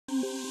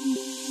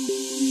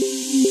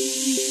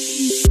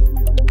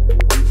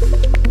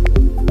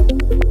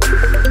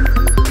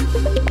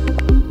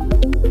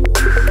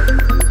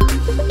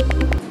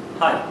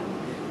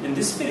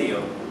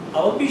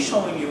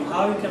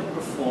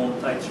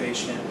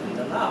in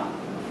the lab.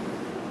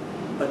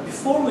 But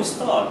before we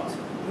start,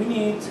 we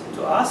need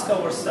to ask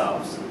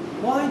ourselves,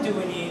 why do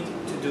we need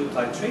to do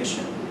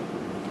titration?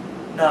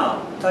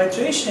 Now,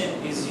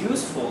 titration is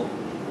useful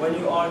when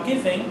you are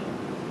giving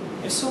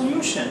a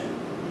solution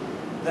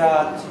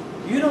that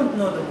you don't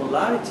know the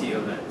molarity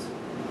of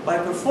it. By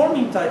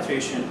performing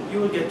titration, you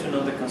will get to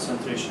know the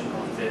concentration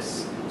of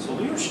this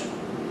solution.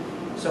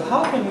 So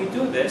how can we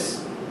do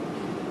this?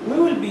 We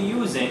will be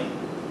using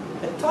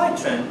a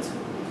titrant.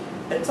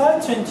 A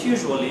titrant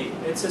usually,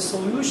 it's a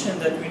solution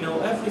that we know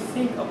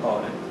everything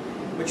about it,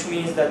 which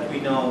means that we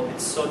know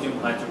its sodium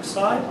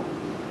hydroxide,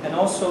 and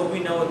also we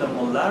know the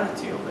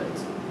molarity of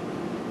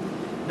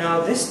it.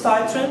 Now this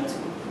titrant,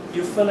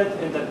 you fill it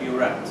in the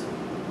burette.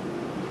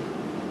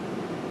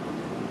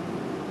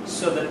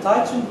 So the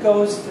titrant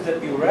goes to the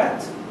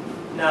burette.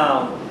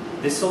 Now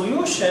the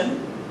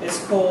solution is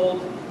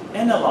called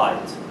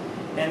Analyte,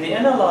 and the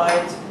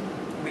Analyte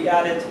we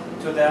add it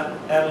to the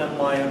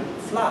Erlenmeyer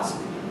flask.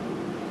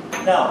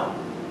 Now,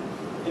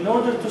 in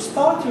order to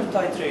start your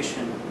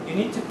titration, you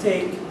need to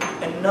take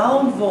a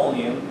known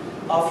volume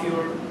of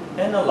your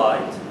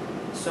Analyte.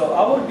 So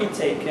I will be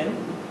taking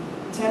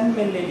 10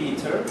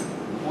 milliliter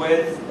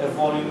with a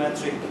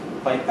volumetric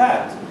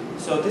pipette.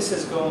 So this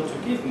is going to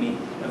give me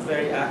a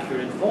very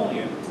accurate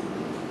volume.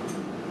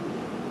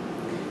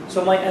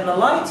 So my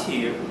Analyte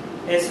here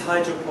is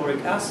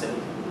hydrochloric acid.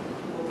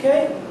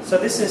 Okay, so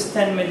this is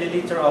 10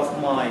 milliliter of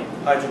my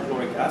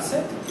hydrochloric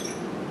acid.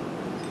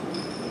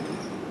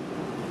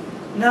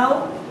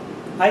 Now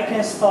I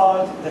can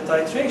start the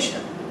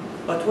titration.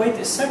 But wait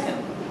a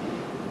second.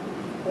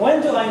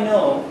 When do I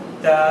know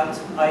that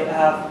I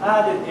have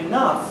added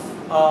enough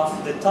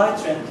of the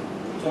titrant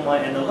to my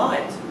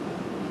Analyte?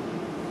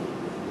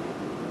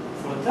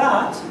 For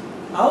that,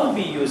 I will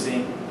be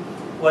using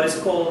what is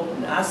called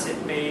an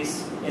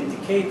AcidBase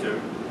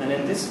Indicator, and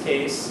in this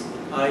case,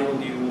 I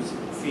will use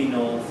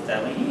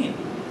phenolphthalein.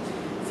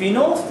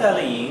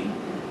 Phenolphthalein,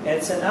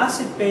 it's an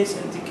acid-base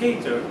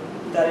indicator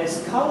that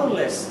is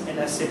colorless in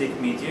acidic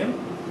medium,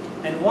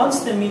 and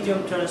once the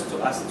medium turns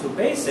to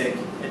basic,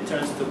 it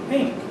turns to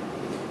pink.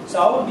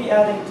 So I will be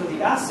adding to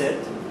the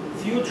acid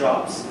few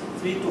drops,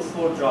 3 to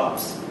 4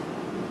 drops.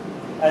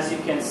 As you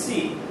can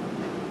see,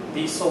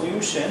 the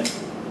solution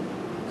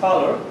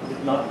color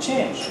did not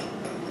change.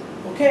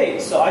 Okay,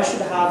 so I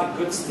should have a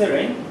good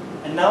stirring,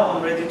 and now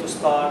I'm ready to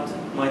start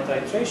my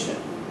titration.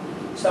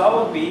 So I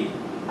will be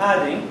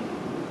adding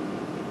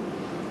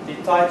the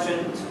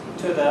titrant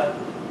to the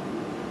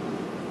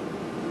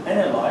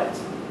Analyte,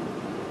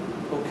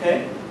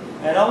 okay,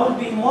 and I will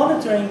be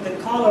monitoring the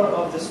color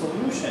of the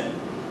solution.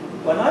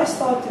 When I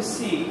start to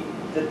see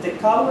that the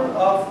color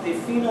of the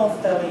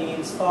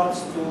phenolphthalein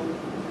starts to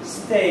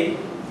stay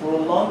for a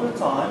longer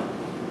time,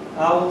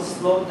 I will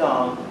slow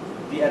down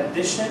the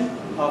addition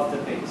of the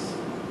base.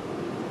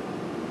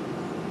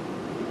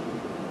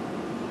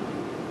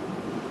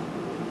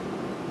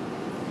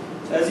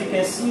 So as you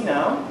can see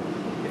now,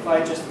 if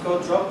I just go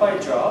drop by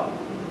drop,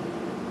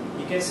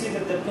 you can see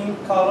that the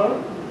pink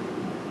color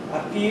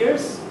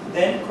appears,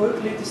 then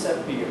quickly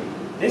disappears.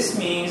 This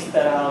means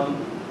that I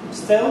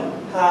still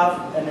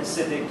have an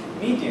acidic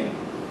medium.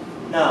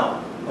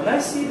 Now, when I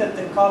see that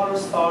the color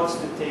starts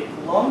to take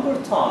longer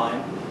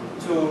time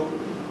to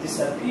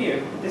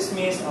disappear, this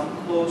means I'm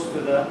close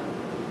to the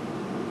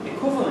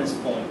equivalence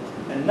point.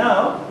 And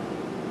now,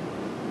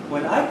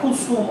 when I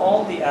consume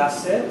all the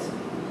acid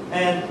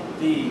and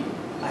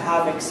I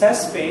have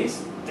excess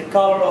space, the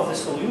color of the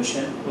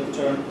solution will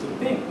turn to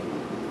pink,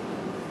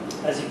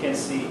 as you can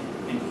see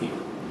in here.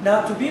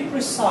 Now, to be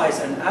precise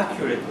and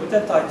accurate with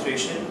the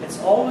titration, it's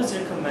always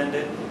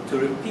recommended to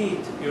repeat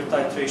your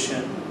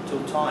titration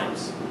 2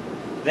 times.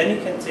 Then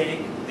you can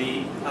take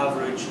the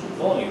average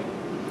volume.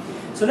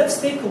 So let's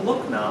take a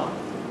look now.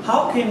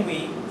 How can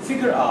we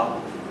figure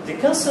out the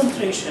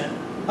concentration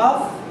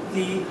of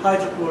the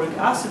hydrochloric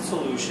acid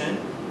solution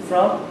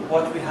from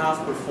what we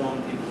have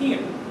performed in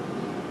here?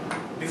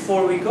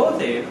 Before we go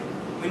there,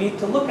 we need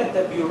to look at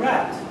the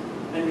burette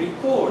and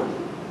record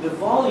the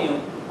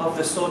volume of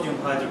the sodium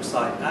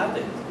hydroxide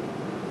added.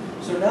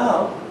 So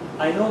now,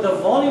 I know the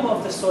volume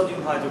of the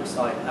sodium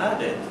hydroxide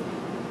added.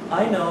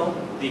 I know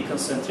the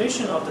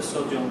concentration of the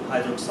sodium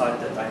hydroxide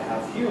that I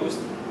have used.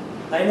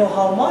 I know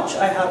how much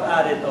I have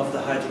added of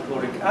the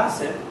hydrochloric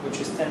acid, which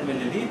is 10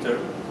 milliliter.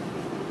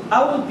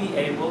 I will be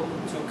able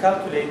to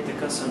calculate the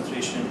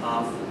concentration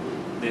of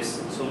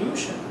this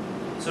solution.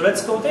 So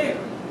let's go there.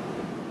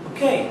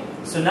 Okay,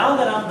 so now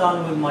that I'm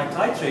done with my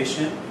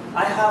titration,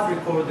 I have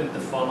recorded the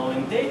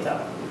following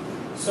data.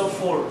 So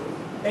for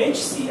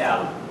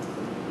HCl,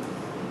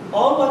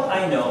 all what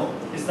I know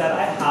is that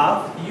I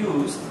have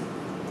used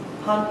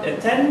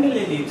 10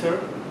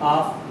 milliliter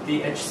of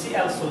the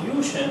HCl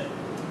solution,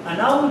 and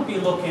I will be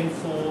looking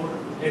for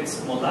its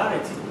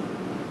molarity.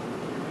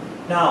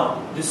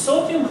 Now, the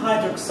sodium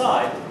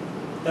hydroxide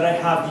that I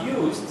have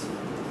used,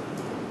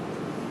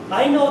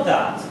 I know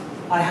that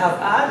I have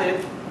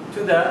added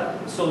to the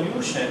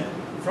solution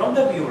from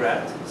the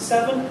burette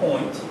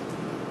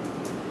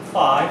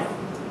 7.5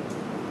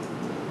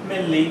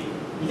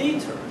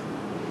 milliliter.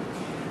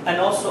 And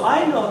also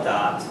I know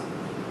that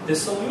the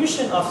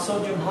solution of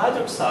sodium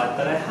hydroxide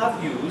that I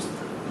have used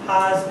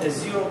has a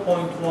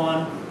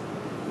 0.1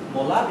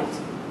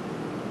 molarity.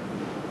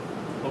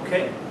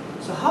 Okay?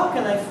 So how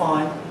can I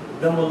find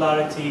the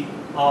molarity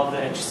of the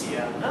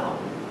HCl now?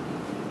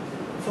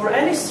 For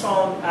any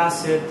strong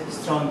acid,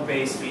 strong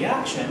base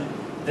reaction,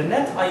 the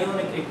net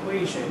ionic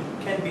equation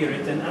can be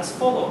written as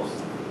follows.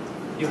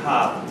 You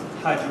have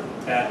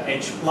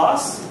H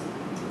plus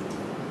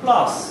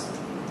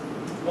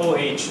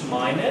OH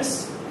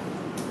minus,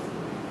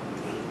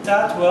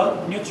 that will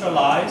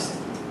neutralize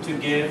to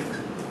give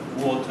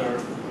water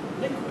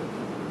liquid.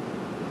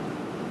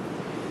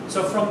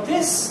 So from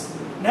this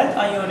net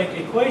ionic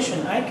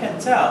equation, I can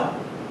tell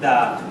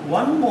that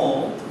 1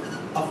 mole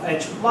of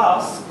H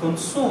plus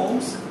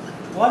consumes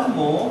 1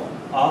 mole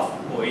of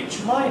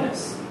OH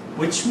minus,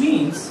 which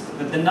means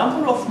that the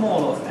number of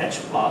mole of H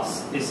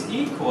plus is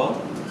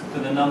equal to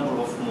the number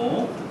of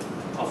mole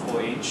of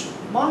OH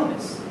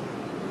minus.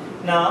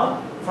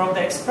 Now, from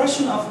the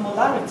expression of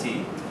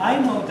molarity, I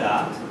know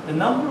that the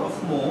number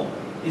of mole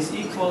is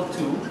equal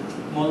to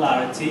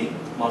molarity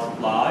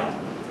multiplied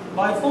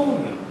by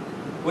volume,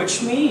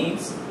 which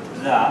means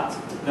that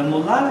the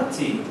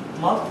molarity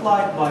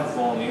multiplied by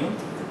volume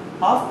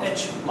of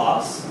H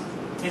plus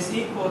is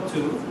equal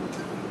to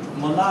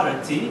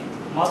molarity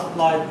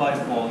multiplied by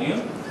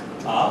volume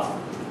of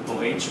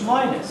OH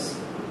minus.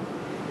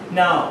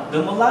 Now,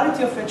 the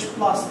molarity of H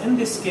plus in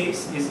this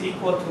case is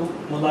equal to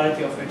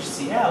molarity of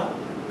HCl.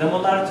 The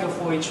molarity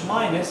of OH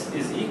minus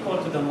is equal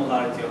to the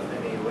molarity of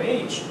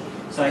NaOH.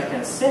 So I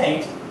can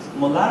say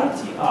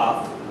molarity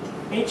of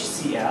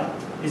HCl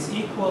is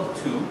equal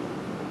to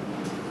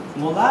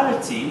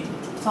molarity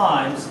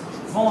times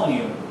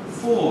volume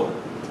for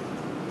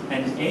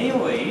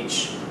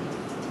NaOH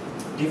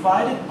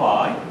divided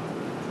by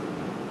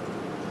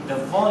the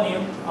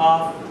volume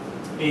of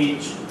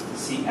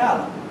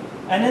HCl.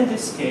 And in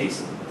this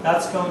case,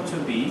 that's going to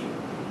be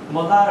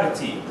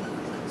molarity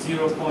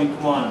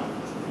 0.1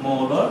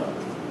 molar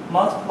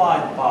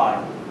multiplied by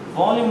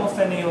volume of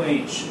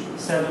NaOH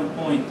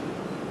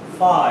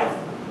 7.5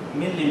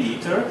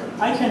 milliliter.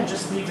 I can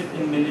just leave it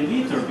in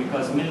milliliter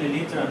because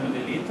milliliter and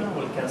milliliter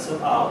will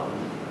cancel out.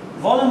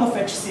 Volume of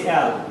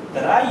HCl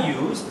that I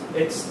used,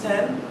 it's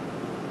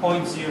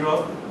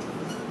 10.0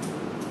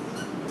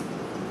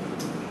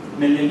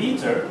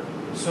 milliliter.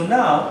 So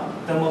now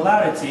the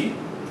molarity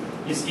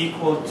is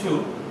equal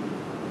to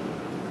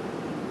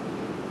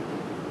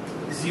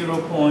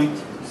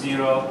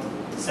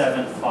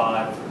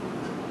 0.075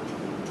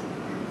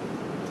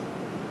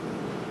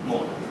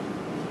 molar.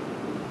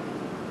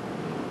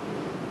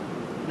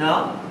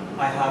 Now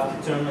I have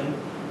determined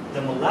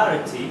the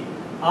molarity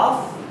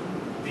of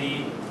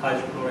the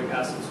hydrochloric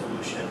acid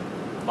solution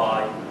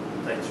by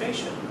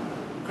titration.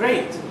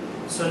 Great!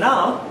 So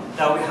now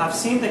that we have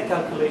seen the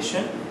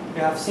calculation, we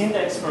have seen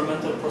the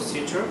experimental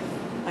procedure,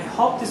 I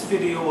hope this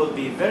video will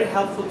be very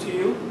helpful to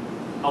you.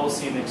 I will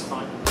see you next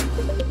time.